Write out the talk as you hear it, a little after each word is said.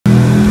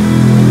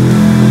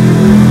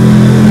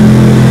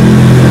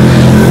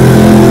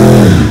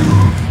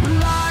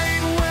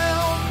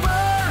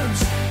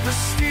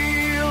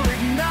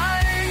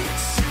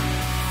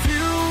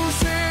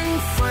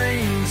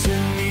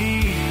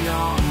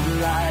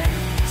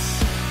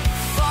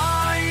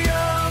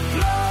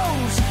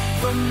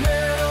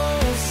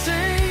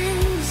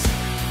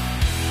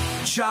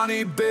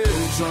Jonny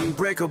builds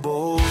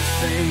unbreakable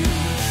things.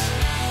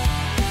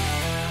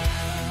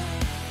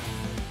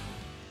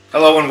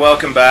 Hello and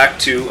welcome back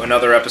to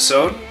another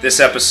episode. This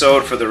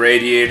episode for the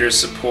Radiator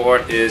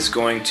support is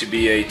going to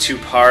be a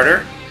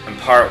two-parter. In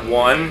part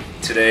one,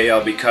 today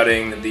I'll be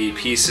cutting the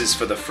pieces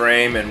for the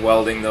frame and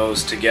welding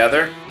those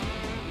together.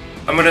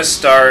 I'm going to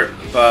start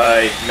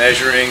by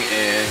measuring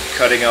and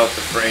cutting out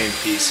the frame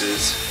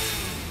pieces.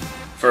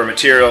 For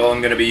material,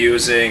 I'm going to be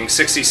using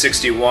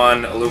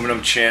 6061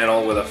 aluminum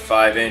channel with a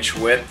 5-inch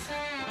width.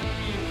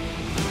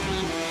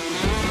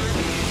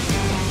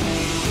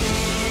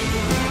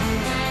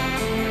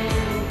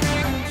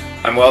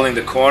 I'm welding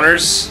the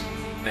corners,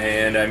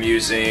 and I'm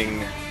using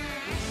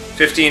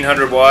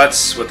 1500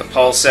 watts with the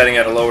pulse setting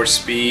at a lower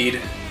speed.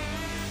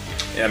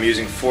 And I'm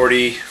using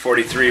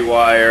 43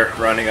 wire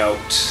running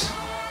out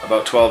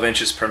about 12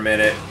 inches per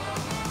minute.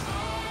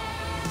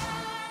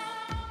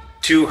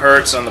 2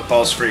 Hertz on the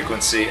pulse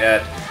frequency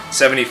at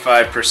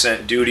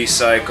 75% duty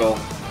cycle,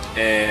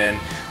 and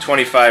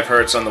 25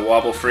 Hertz on the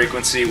wobble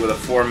frequency with a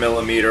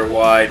 4mm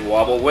wide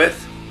wobble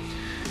width.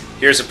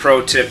 Here's a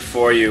pro tip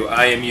for you.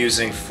 I am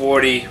using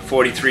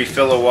 43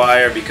 filler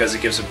wire because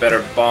it gives a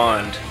better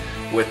bond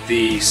with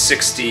the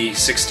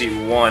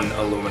 6061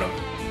 aluminum.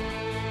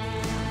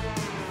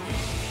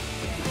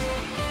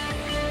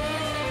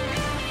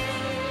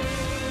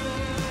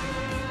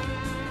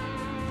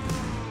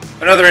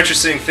 Another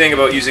interesting thing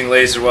about using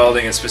laser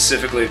welding, and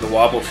specifically the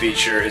wobble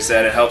feature, is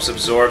that it helps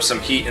absorb some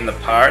heat in the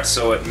part,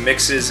 so it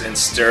mixes and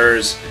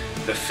stirs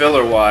the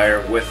filler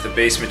wire with the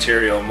base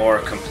material more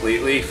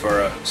completely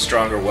for a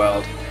stronger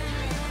weld.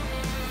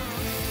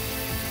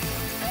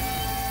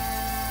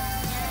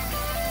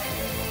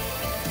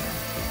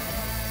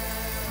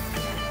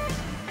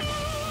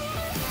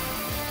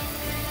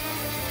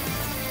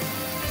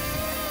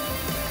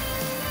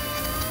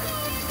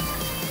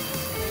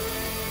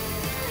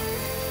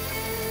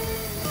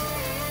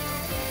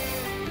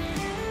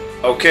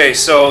 Okay,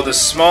 so the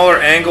smaller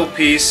angle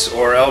piece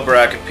or L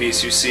bracket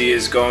piece you see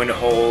is going to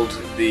hold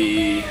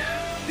the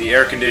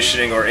air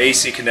conditioning or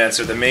AC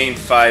condenser, the main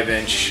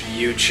 5-inch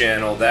U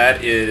channel.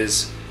 That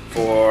is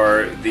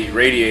for the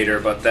radiator,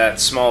 but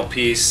that small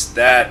piece,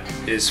 that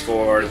is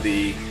for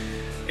the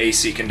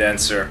AC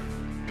condenser.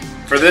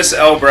 For this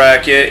L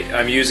bracket,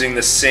 I'm using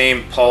the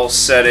same pulse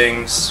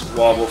settings,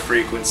 wobble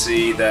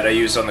frequency that I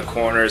use on the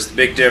corners. The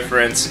big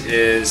difference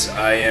is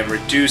I am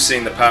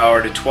reducing the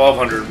power to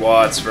 1200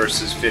 watts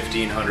versus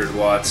 1500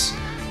 watts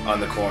on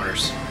the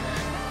corners.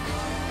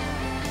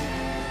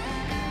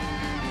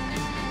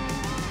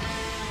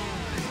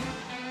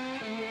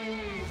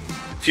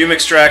 Fume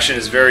extraction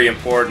is very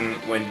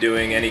important when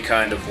doing any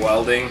kind of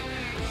welding.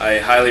 I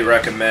highly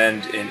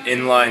recommend an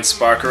inline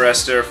spark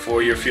arrestor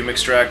for your fume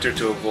extractor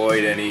to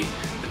avoid any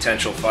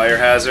potential fire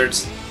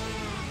hazards.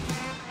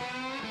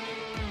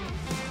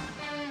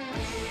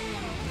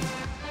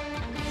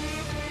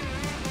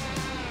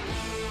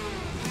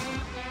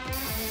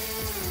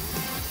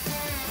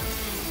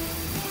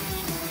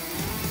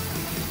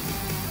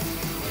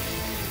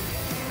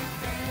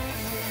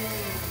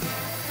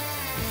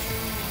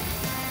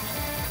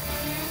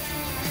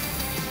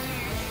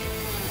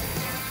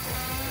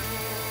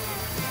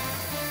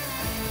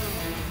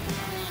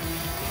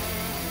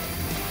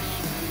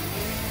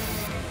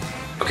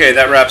 Okay,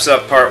 that wraps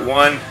up part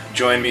 1.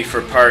 Join me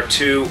for part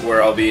 2,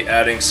 where I'll be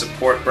adding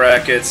support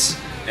brackets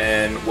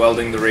and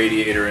welding the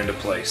radiator into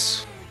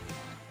place.